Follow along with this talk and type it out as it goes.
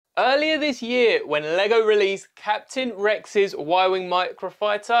Earlier this year, when LEGO released Captain Rex's Y-Wing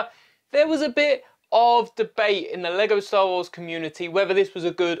Microfighter, there was a bit of debate in the LEGO Star Wars community whether this was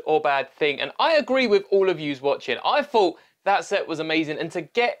a good or bad thing, and I agree with all of yous watching. I thought that set was amazing, and to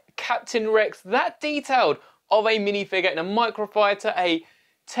get Captain Rex that detailed of a minifigure in a microfighter, a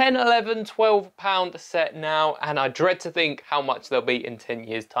 10, 11, 12 pound set now, and I dread to think how much they'll be in 10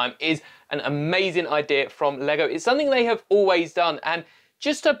 years time, is an amazing idea from LEGO. It's something they have always done, and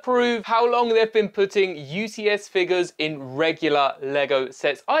just to prove how long they've been putting UCS figures in regular LEGO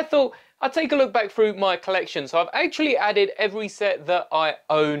sets, I thought I'd take a look back through my collection. So I've actually added every set that I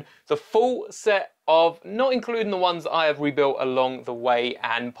own, the full set of, not including the ones that I have rebuilt along the way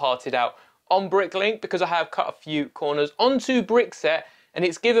and parted out on Bricklink, because I have cut a few corners onto Brickset, and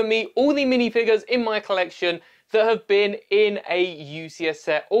it's given me all the minifigures in my collection that have been in a UCS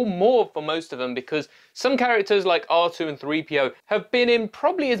set, or more for most of them, because some characters like R2 and 3PO have been in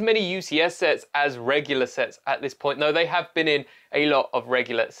probably as many UCS sets as regular sets at this point. No, they have been in a lot of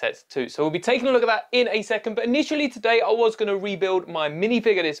regular sets too. So we'll be taking a look at that in a second, but initially today I was going to rebuild my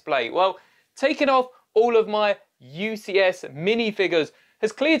minifigure display. Well, taking off all of my UCS minifigures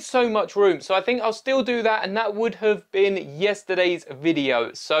has cleared so much room, so I think I'll still do that, and that would have been yesterday's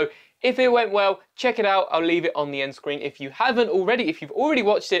video. So if it went well, check it out. I'll leave it on the end screen. If you haven't already, if you've already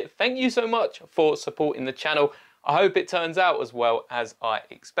watched it, thank you so much for supporting the channel. I hope it turns out as well as I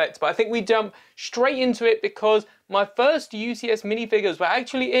expect. But I think we jump straight into it because my first UCS minifigures were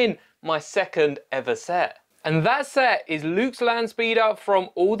actually in my second ever set. And that set is Luke's Landspeeder from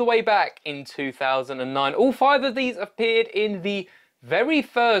all the way back in 2009. All 5 of these appeared in the very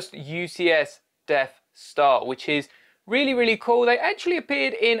first UCS Death Star, which is really cool. They actually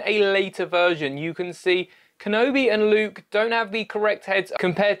appeared in a later version. You can see Kenobi and Luke don't have the correct heads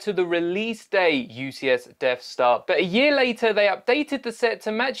compared to the release day UCS Death Star, but a year later they updated the set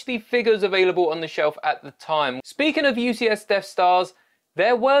to match the figures available on the shelf at the time. Speaking of UCS Death Stars,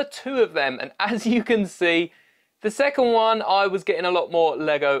 there were 2 of them, and as you can see, the second one I was getting a lot more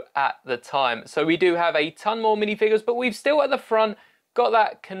LEGO at the time. So we do have a ton more minifigures, but we've still at the front got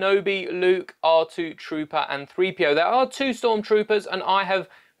that Kenobi, Luke, R2 Trooper and 3PO. There are 2 Stormtroopers, and I have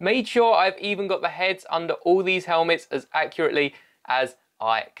made sure I've even got the heads under all these helmets as accurately as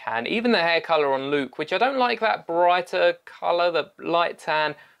I can. Even the hair colour on Luke, which I don't like that brighter colour, the light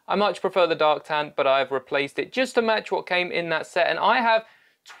tan. I much prefer the dark tan, but I've replaced it just to match what came in that set. And I have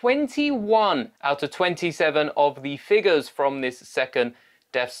 21 out of 27 of the figures from this second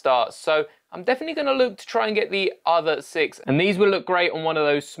Death Star. So I'm definitely going to look to try and get the other 6. And these will look great on one of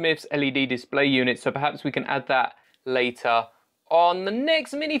those Smith's LED display units, so perhaps we can add that later on. The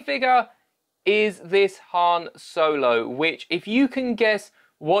next minifigure is this Han Solo, which if you can guess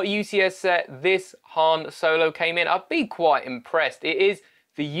what UCS set this Han Solo came in, I'd be quite impressed. It is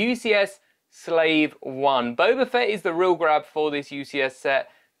the UCS Slave 1. Boba Fett is the real grab for this UCS set,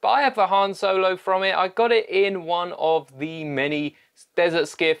 but I have the Han Solo from it. I got it in one of the many Desert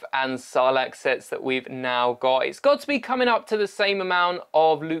Skiff and Sarlacc sets that we've now got. It's got to be coming up to the same amount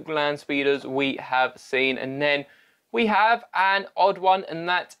of Luke Landspeeders we have seen. And then we have an odd one, and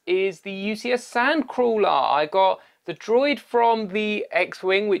that is the UCS Sandcrawler. I got the droid from the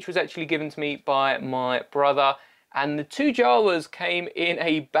X-Wing, which was actually given to me by my brother. And the 2 Jawas came in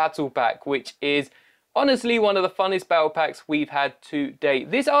a battle pack, which is honestly one of the funnest battle packs we've had to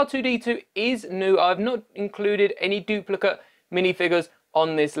date. This R2-D2 is new. I've not included any duplicate minifigures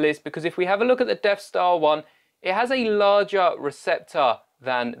on this list, because if we have a look at the Death Star one, it has a larger receptor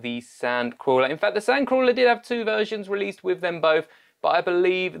than the Sandcrawler. In fact, the Sandcrawler did have 2 versions released with them both, but I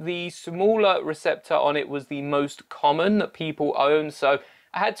believe the smaller receptor on it was the most common that people own, so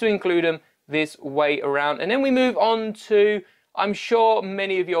I had to include them this way around. And then we move on to, I'm sure,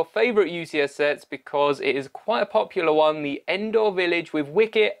 many of your favourite UCS sets, because it is quite a popular one, the Endor Village with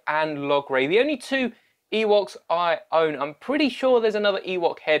Wicket and Logray. The only 2 Ewoks I own. I'm pretty sure there's another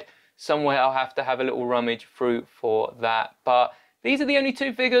Ewok head somewhere. I'll have to have a little rummage through for that. But these are the only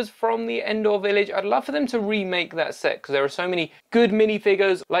 2 figures from the Endor Village. I'd love for them to remake that set, because there are so many good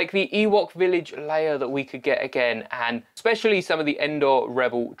minifigures like the Ewok Village Layer that we could get again, and especially some of the Endor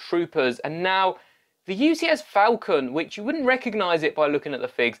Rebel Troopers. And now the UCS Falcon, which you wouldn't recognise it by looking at the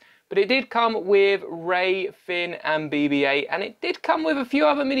figs, but it did come with Rey, Finn and BB-8, and it did come with a few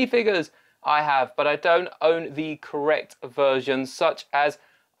other minifigures I have, but I don't own the correct versions, such as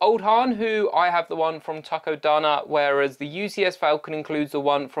Old Han, who I have the one from Takodana, whereas the UCS Falcon includes the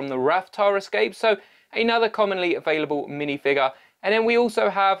one from the Raftar Escape, so another commonly available minifigure. And then we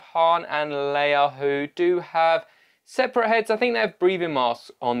also have Han and Leia, who do have separate heads. I think they have breathing masks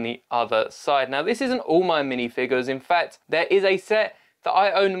on the other side. Now, this isn't all my minifigures. In fact, there is a set that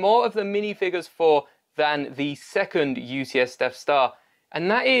I own more of the minifigures for than the second UCS Death Star, and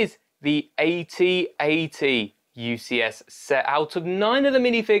that is the AT-AT UCS set. Out of 9 of the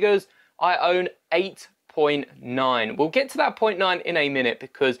minifigures, I own 8.9. We'll get to that 0.9 in a minute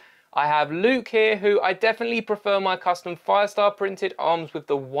because I have Luke here, who I definitely prefer my custom Firestar printed arms with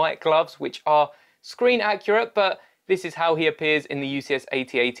the white gloves, which are screen accurate, but this is how he appears in the UCS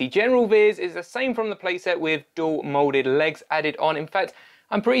AT-AT. General Veers is the same from the playset with dual molded legs added on. In fact,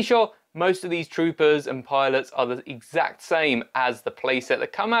 I'm pretty sure most of these troopers and pilots are the exact same as the playset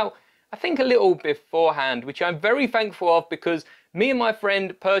that come out, I think, a little beforehand, which I'm very thankful of because me and my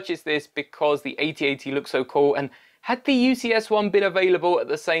friend purchased this because the AT-AT looks so cool, and had the UCS one been available at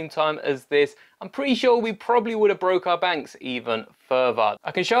the same time as this, I'm pretty sure we probably would have broke our banks even further.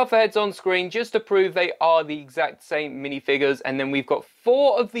 I can show off the heads on screen just to prove they are the exact same minifigures, and then we've got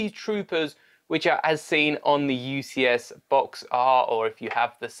 4 of these troopers which are as seen on the UCS box art, or if you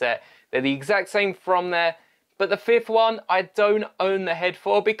have the set, they're the exact same from there. But the 5th one, I don't own the head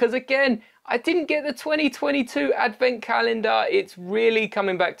for because, again, I didn't get the 2022 advent calendar. It's really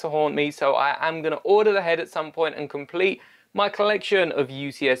coming back to haunt me, so I am going to order the head at some point and complete my collection of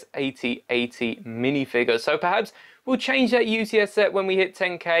UCS AT-AT minifigures. So perhaps we'll change that UCS set when we hit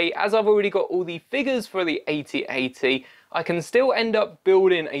 10k. As I've already got all the figures for the AT-AT, I can still end up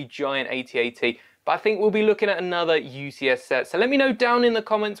building a giant AT-AT, but I think we'll be looking at another UCS set. So let me know down in the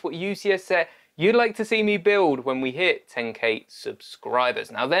comments what UCS set you'd like to see me build when we hit 10k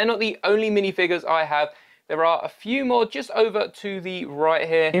subscribers. Now, they're not the only minifigures I have. There are a few more just over to the right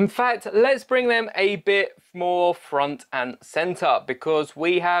here. In fact, let's bring them a bit more front and center because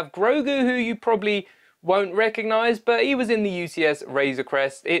we have Grogu, who you probably won't recognize, but he was in the UCS Razor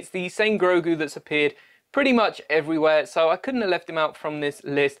Crest. It's the same Grogu that's appeared pretty much everywhere, so I couldn't have left him out from this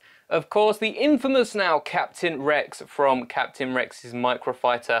list. Of course, the infamous now Captain Rex from Captain Rex's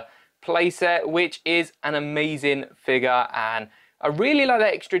Microfighter playset, which is an amazing figure, and I really like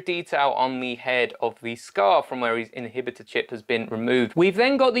that extra detail on the head of the scar from where his inhibitor chip has been removed. We've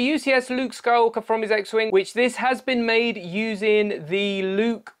then got the UCS Luke Skywalker from his X-Wing, which this has been made using the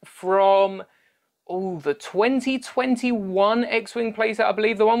Luke from the 2021 X-Wing playset, I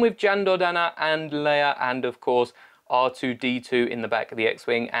believe, the one with Jan Dodana and Leia, and of course R2-D2 in the back of the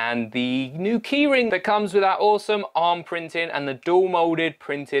X-Wing, and the new keyring that comes with that awesome arm printing and the dual molded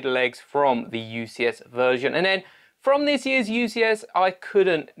printed legs from the UCS version. And then from this year's UCS, I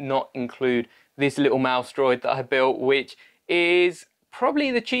couldn't not include this little mouse droid that I built, which is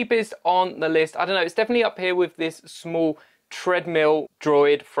probably the cheapest on the list. I don't know, it's definitely up here with this small treadmill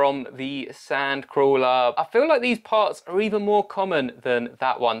droid from the Sandcrawler. I feel like these parts are even more common than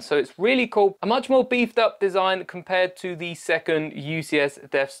that one, so it's really cool. A much more beefed up design compared to the second UCS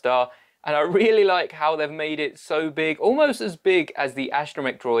Death Star, and I really like how they've made it so big, almost as big as the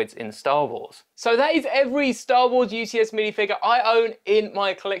astromech droids in Star Wars. So that is every Star Wars UCS minifigure I own in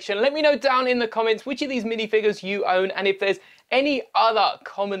my collection. Let me know down in the comments which of these minifigures you own, and if there's any other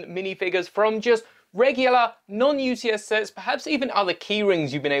common minifigures from just regular non-UCS sets, perhaps even other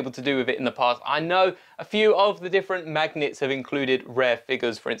keyrings you've been able to do with it in the past. I know a few of the different magnets have included rare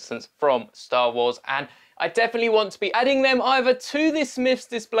figures, for instance, from Star Wars, and I definitely want to be adding them either to this Smith's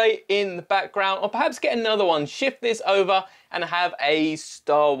display in the background, or perhaps get another one, shift this over and have a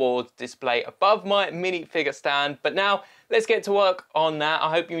Star Wars display above my minifigure stand. But now let's get to work on that. I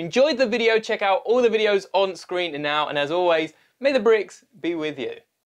hope you enjoyed the video. Check out all the videos on screen now, and as always, may the bricks be with you.